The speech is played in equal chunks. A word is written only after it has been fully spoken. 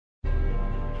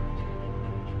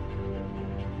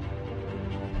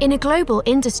In a global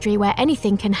industry where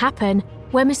anything can happen,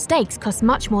 where mistakes cost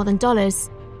much more than dollars,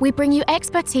 we bring you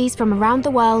expertise from around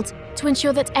the world to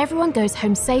ensure that everyone goes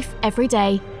home safe every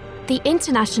day. The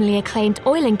internationally acclaimed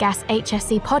Oil and Gas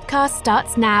HSE podcast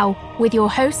starts now with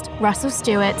your host, Russell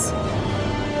Stewart.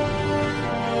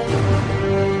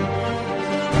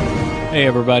 Hey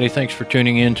everybody, thanks for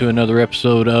tuning in to another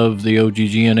episode of the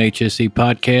OGGN HSE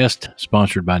podcast,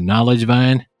 sponsored by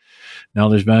KnowledgeVine.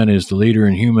 KnowledgeVine is the leader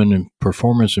in human and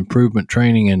performance improvement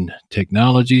training and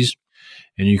technologies,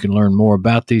 and you can learn more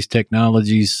about these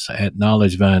technologies at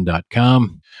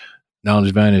knowledgevine.com.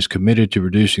 KnowledgeVine is committed to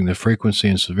reducing the frequency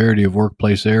and severity of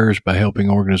workplace errors by helping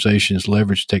organizations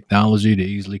leverage technology to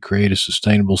easily create a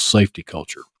sustainable safety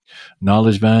culture.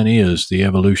 KnowledgeVine is the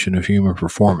evolution of human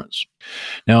performance.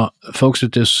 Now, folks,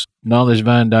 at this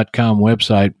knowledgevine.com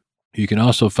website, you can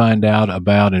also find out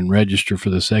about and register for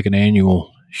the second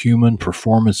annual Human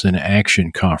Performance in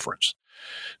Action Conference.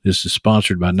 This is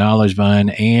sponsored by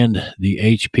KnowledgeVine and the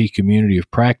HP Community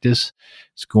of Practice.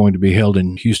 It's going to be held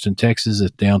in Houston, Texas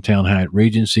at Downtown Hyatt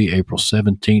Regency, April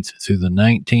 17th through the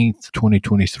 19th,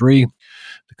 2023.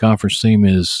 The conference theme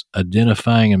is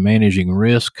Identifying and Managing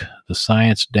Risk, the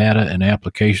Science, Data, and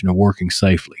Application of Working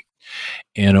Safely.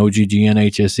 And OGGN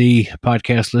HSE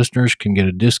podcast listeners can get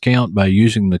a discount by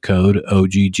using the code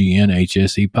OGGN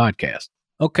HSE podcast.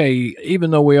 Okay, even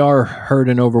though we are heard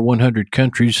in over 100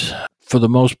 countries, for the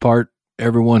most part,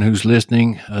 everyone who's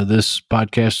listening, this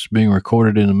podcast is being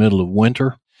recorded in the middle of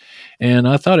winter. And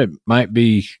I thought it might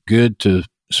be good to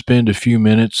spend a few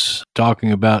minutes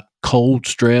talking about cold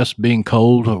stress, being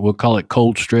cold. We'll call it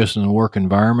cold stress in the work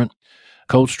environment.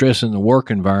 Cold stress in the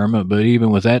work environment, but even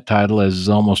with that title, as is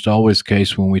almost always the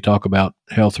case when we talk about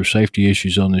health or safety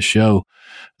issues on this show,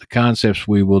 the concepts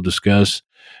we will discuss,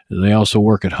 they also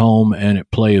work at home and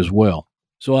at play as well.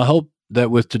 So I hope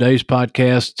that with today's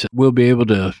podcast, we'll be able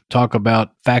to talk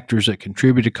about factors that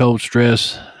contribute to cold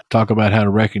stress, talk about how to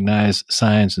recognize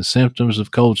signs and symptoms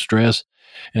of cold stress,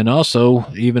 and also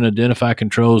even identify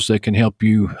controls that can help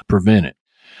you prevent it.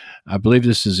 I believe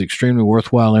this is extremely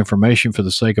worthwhile information for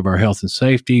the sake of our health and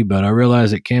safety, but I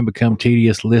realize it can become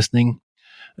tedious listening,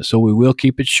 so we will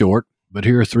keep it short. But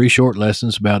here are 3 short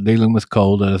lessons about dealing with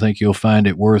cold that I think you'll find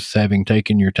it worth having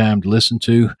taken your time to listen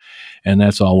to, and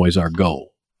that's always our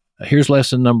goal. Here's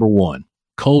lesson number 1,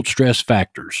 cold stress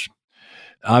factors.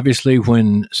 Obviously,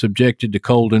 when subjected to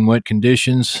cold and wet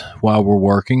conditions while we're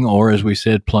working, or as we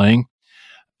said, playing,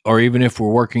 or even if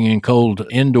we're working in cold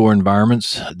indoor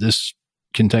environments, this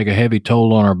can take a heavy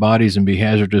toll on our bodies and be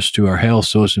hazardous to our health.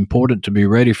 So it's important to be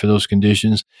ready for those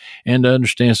conditions and to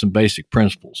understand some basic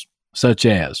principles, such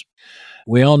as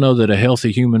we all know that a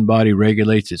healthy human body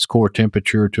regulates its core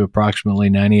temperature to approximately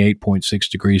 98.6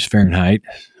 degrees Fahrenheit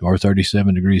or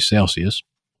 37 degrees Celsius.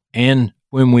 And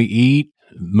when we eat,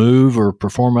 move, or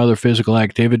perform other physical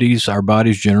activities, our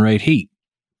bodies generate heat.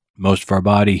 Most of our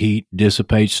body heat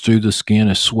dissipates through the skin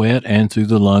as sweat and through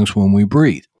the lungs when we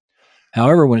breathe.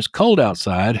 However, when it's cold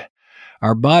outside,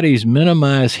 our bodies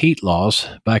minimize heat loss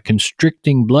by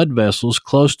constricting blood vessels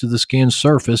close to the skin's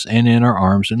surface and in our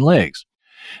arms and legs.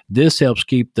 This helps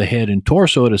keep the head and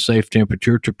torso at a safe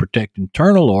temperature to protect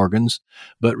internal organs,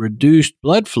 but reduced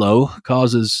blood flow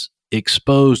causes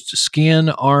exposed skin,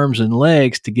 arms, and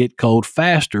legs to get cold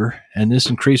faster, and this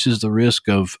increases the risk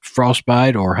of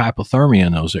frostbite or hypothermia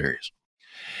in those areas.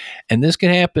 And this can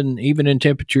happen even in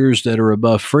temperatures that are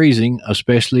above freezing,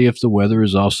 especially if the weather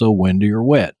is also windy or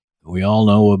wet. We all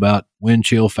know about wind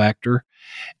chill factor,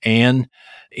 and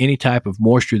any type of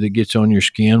moisture that gets on your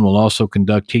skin will also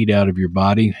conduct heat out of your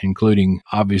body, including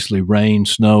obviously rain,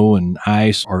 snow, and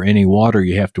ice, or any water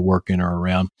you have to work in or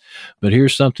around. But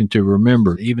here's something to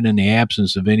remember. Even in the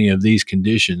absence of any of these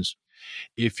conditions,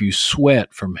 if you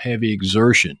sweat from heavy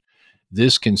exertion,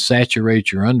 this can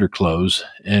saturate your underclothes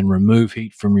and remove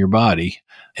heat from your body.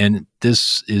 And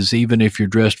this is even if you're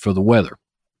dressed for the weather.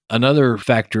 Another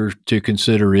factor to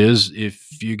consider is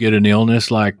if you get an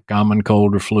illness like common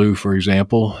cold or flu, for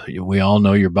example, we all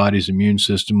know your body's immune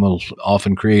system will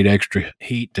often create extra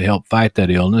heat to help fight that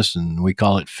illness, and we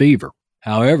call it fever.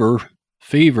 However,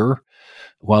 fever,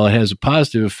 while it has a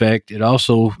positive effect, it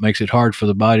also makes it hard for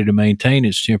the body to maintain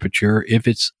its temperature if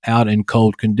it's out in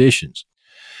cold conditions.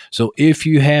 So if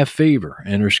you have fever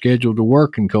and are scheduled to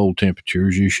work in cold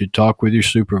temperatures, you should talk with your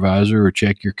supervisor or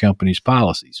check your company's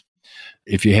policies.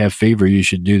 If you have fever, you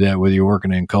should do that whether you're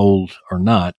working in cold or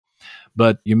not.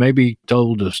 But you may be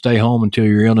told to stay home until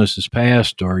your illness is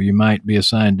passed, or you might be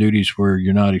assigned duties where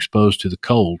you're not exposed to the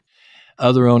cold.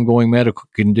 Other ongoing medical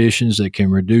conditions that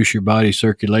can reduce your body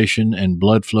circulation and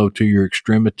blood flow to your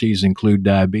extremities include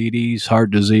diabetes,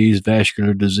 heart disease,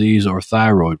 vascular disease, or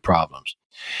thyroid problems.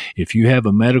 If you have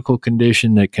a medical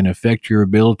condition that can affect your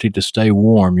ability to stay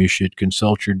warm, you should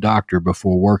consult your doctor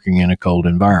before working in a cold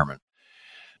environment.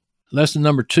 Lesson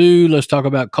number 2, let's talk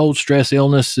about cold stress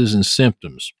illnesses and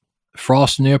symptoms.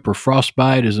 Frostnip or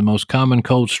frostbite is the most common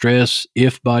cold stress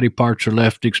if body parts are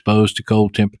left exposed to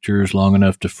cold temperatures long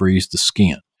enough to freeze the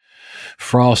skin.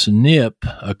 Frostnip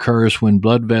occurs when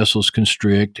blood vessels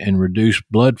constrict and reduce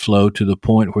blood flow to the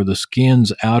point where the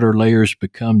skin's outer layers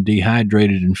become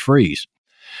dehydrated and freeze.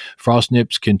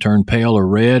 Frostnips can turn pale or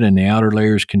red, and the outer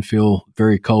layers can feel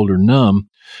very cold or numb,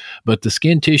 but the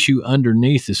skin tissue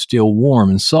underneath is still warm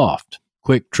and soft.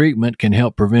 Quick treatment can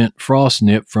help prevent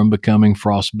frostnip from becoming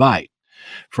frostbite.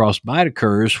 Frostbite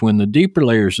occurs when the deeper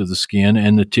layers of the skin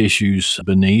and the tissues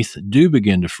beneath do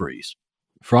begin to freeze.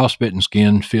 Frostbitten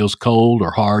skin feels cold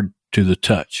or hard to the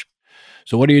touch.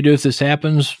 So what do you do if this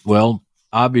happens? Well,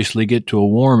 obviously get to a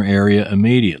warm area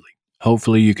immediately.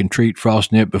 Hopefully you can treat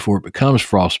frostnip before it becomes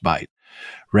frostbite.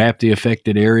 Wrap the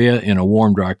affected area in a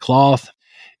warm, dry cloth.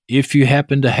 If you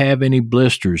happen to have any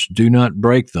blisters, do not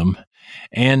break them.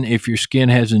 And if your skin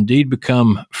has indeed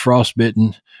become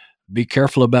frostbitten, be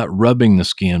careful about rubbing the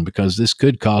skin because this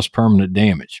could cause permanent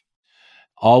damage.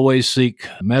 Always seek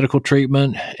medical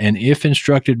treatment, and if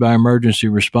instructed by emergency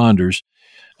responders,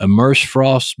 immerse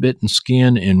frostbitten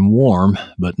skin in warm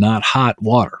but not hot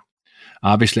water.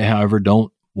 Obviously, however,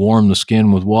 don't warm the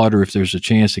skin with water if there's a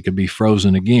chance it could be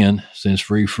frozen again, since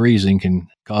freezing can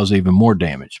cause even more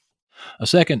damage. A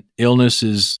second illness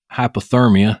is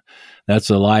hypothermia. That's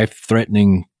a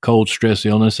life-threatening cold stress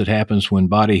illness that happens when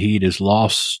body heat is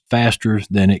lost faster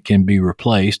than it can be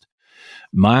replaced.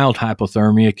 Mild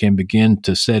hypothermia can begin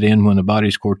to set in when the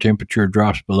body's core temperature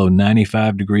drops below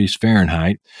 95 degrees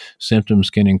Fahrenheit. Symptoms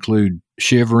can include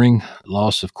shivering,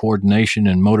 loss of coordination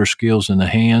and motor skills in the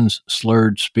hands,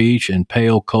 slurred speech, and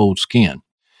pale, cold skin.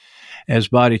 As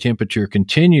body temperature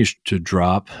continues to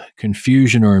drop,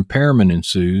 confusion or impairment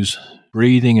ensues,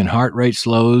 breathing and heart rate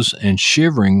slows, and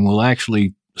shivering will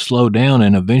actually slow down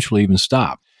and eventually even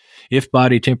stop. If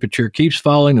body temperature keeps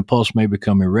falling, the pulse may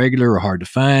become irregular or hard to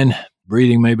find,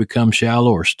 breathing may become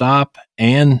shallow or stop,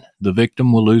 and the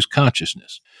victim will lose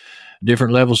consciousness.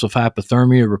 Different levels of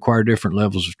hypothermia require different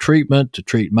levels of treatment. To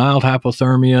treat mild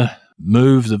hypothermia,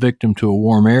 move the victim to a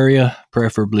warm area,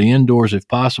 preferably indoors if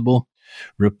possible.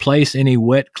 Replace any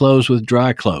wet clothes with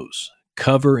dry clothes.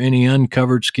 Cover any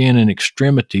uncovered skin and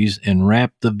extremities and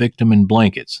wrap the victim in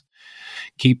blankets.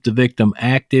 Keep the victim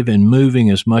active and moving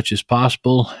as much as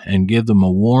possible and give them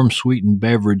a warm, sweetened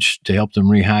beverage to help them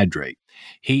rehydrate.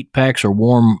 Heat packs or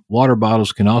warm water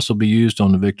bottles can also be used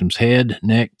on the victim's head,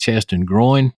 neck, chest, and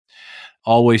groin.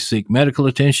 Always seek medical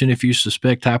attention if you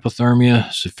suspect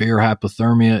hypothermia. Severe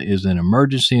hypothermia is an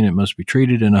emergency and it must be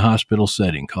treated in a hospital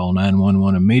setting. Call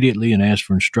 911 immediately and ask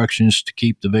for instructions to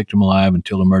keep the victim alive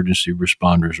until emergency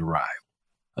responders arrive.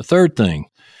 A third thing,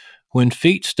 when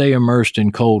feet stay immersed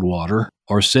in cold water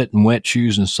or sit in wet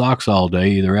shoes and socks all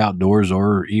day, either outdoors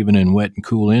or even in wet and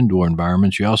cool indoor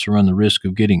environments, you also run the risk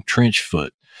of getting trench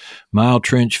foot. Mild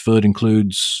trench foot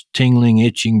includes tingling,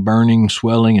 itching, burning,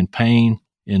 swelling, and pain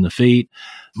in the feet.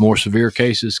 More severe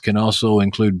cases can also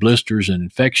include blisters and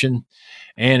infection.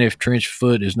 And if trench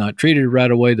foot is not treated right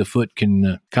away, the foot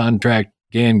can contract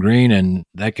gangrene, and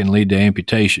that can lead to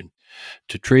amputation.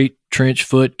 To treat trench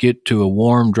foot, get to a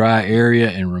warm, dry area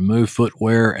and remove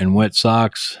footwear and wet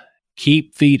socks.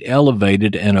 Keep feet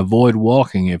elevated and avoid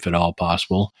walking if at all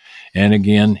possible. And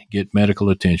again, get medical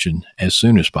attention as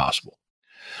soon as possible.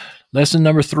 Lesson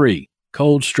number 3,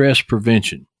 cold stress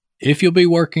prevention. If you'll be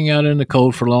working out in the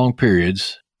cold for long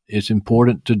periods, it's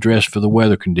important to dress for the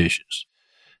weather conditions.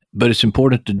 But it's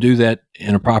important to do that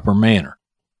in a proper manner.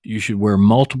 You should wear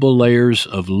multiple layers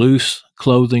of loose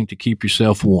clothing to keep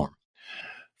yourself warm.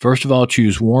 First of all,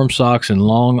 choose warm socks and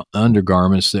long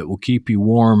undergarments that will keep you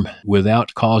warm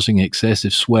without causing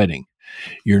excessive sweating.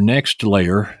 Your next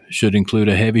layer should include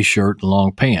a heavy shirt and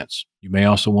long pants. You may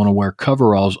also want to wear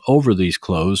coveralls over these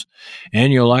clothes,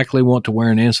 and you'll likely want to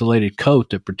wear an insulated coat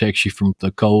that protects you from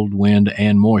the cold, wind,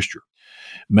 and moisture.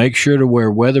 Make sure to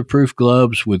wear weatherproof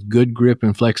gloves with good grip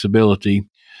and flexibility.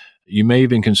 You may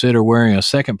even consider wearing a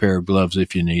second pair of gloves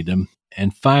if you need them.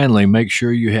 And finally, make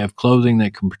sure you have clothing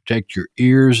that can protect your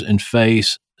ears and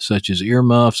face, such as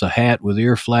earmuffs, a hat with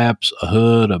ear flaps, a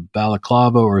hood, a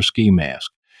balaclava, or a ski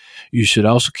mask. You should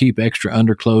also keep extra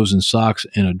underclothes and socks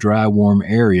in a dry, warm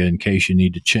area in case you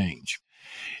need to change.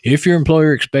 If your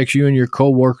employer expects you and your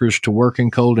coworkers to work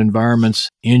in cold environments,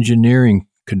 engineering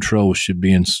controls should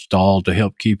be installed to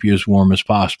help keep you as warm as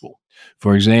possible.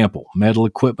 For example, metal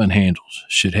equipment handles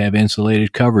should have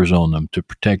insulated covers on them to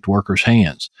protect workers'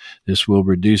 hands. This will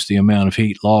reduce the amount of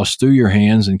heat lost through your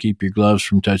hands and keep your gloves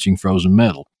from touching frozen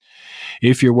metal.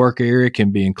 If your work area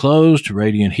can be enclosed,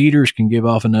 radiant heaters can give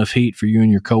off enough heat for you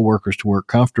and your coworkers to work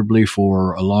comfortably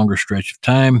for a longer stretch of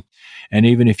time. And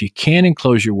even if you can't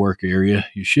enclose your work area,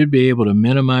 you should be able to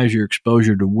minimize your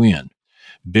exposure to wind.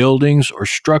 Buildings or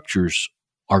structures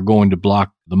are going to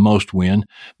block the most wind,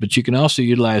 but you can also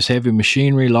utilize heavy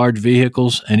machinery, large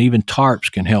vehicles, and even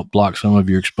tarps can help block some of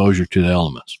your exposure to the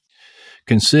elements.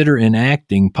 Consider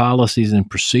enacting policies and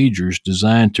procedures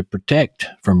designed to protect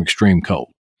from extreme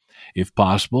cold. If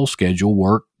possible, schedule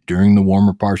work during the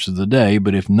warmer parts of the day,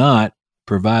 but if not,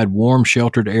 provide warm,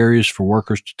 sheltered areas for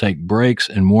workers to take breaks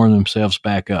and warm themselves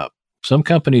back up. Some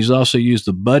companies also use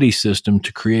the buddy system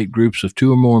to create groups of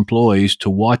 2 or more employees to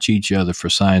watch each other for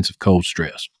signs of cold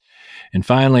stress. And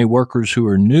finally, workers who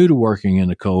are new to working in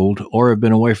the cold or have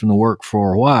been away from the work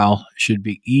for a while should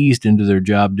be eased into their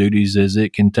job duties, as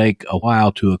it can take a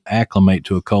while to acclimate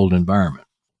to a cold environment.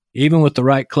 Even with the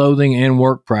right clothing and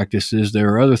work practices,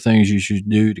 there are other things you should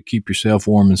do to keep yourself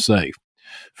warm and safe.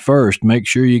 First, make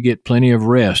sure you get plenty of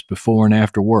rest before and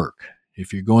after work.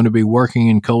 If you're going to be working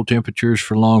in cold temperatures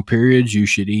for long periods, you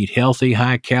should eat healthy,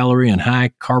 high-calorie, and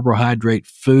high-carbohydrate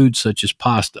foods such as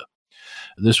pasta.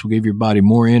 This will give your body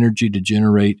more energy to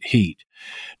generate heat.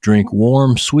 Drink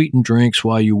warm, sweetened drinks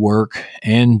while you work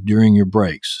and during your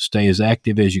breaks. Stay as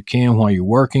active as you can while you're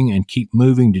working and keep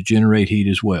moving to generate heat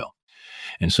as well.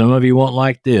 And some of you won't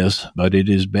like this, but it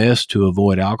is best to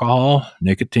avoid alcohol,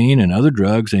 nicotine, and other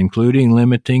drugs, including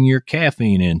limiting your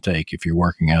caffeine intake if you're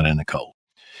working out in the cold.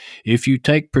 If you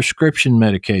take prescription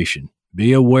medication,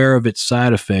 be aware of its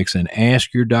side effects and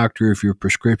ask your doctor if your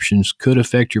prescriptions could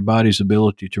affect your body's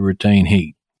ability to retain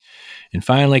heat. And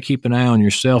finally, keep an eye on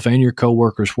yourself and your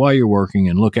coworkers while you're working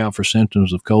and look out for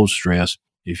symptoms of cold stress.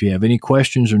 If you have any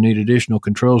questions or need additional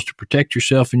controls to protect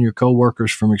yourself and your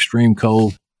coworkers from extreme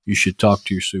cold, you should talk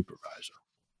to your supervisor.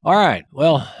 All right.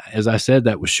 Well, as I said,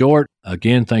 that was short.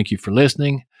 Again, thank you for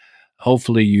listening.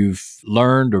 Hopefully you've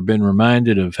learned or been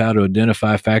reminded of how to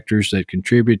identify factors that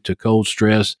contribute to cold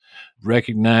stress,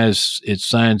 recognize its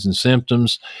signs and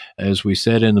symptoms, as we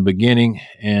said in the beginning,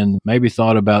 and maybe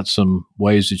thought about some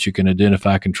ways that you can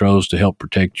identify controls to help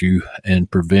protect you and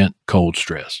prevent cold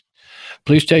stress.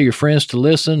 Please tell your friends to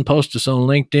listen, post us on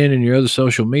LinkedIn and your other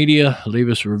social media, leave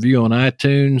us a review on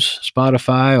iTunes,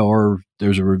 Spotify, or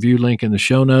there's a review link in the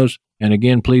show notes. And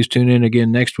again, please tune in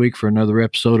again next week for another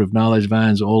episode of Knowledge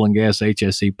Vine's Oil and Gas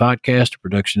HSE podcast, a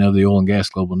production of the Oil and Gas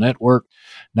Global Network.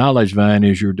 Knowledge Vine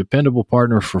is your dependable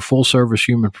partner for full-service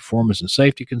human performance and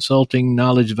safety consulting.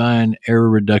 Knowledge Vine, error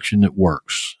reduction that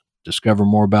works. Discover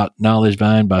more about Knowledge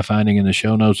Vine by finding in the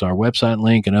show notes our website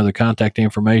link and other contact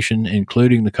information,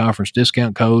 including the conference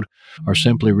discount code, or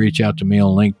simply reach out to me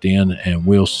on LinkedIn, and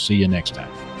we'll see you next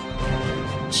time.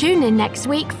 Tune in next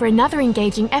week for another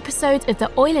engaging episode of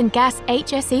the Oil and Gas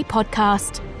HSE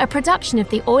podcast, a production of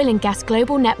the Oil and Gas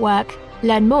Global Network.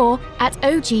 Learn more at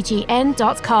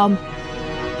oggn.com.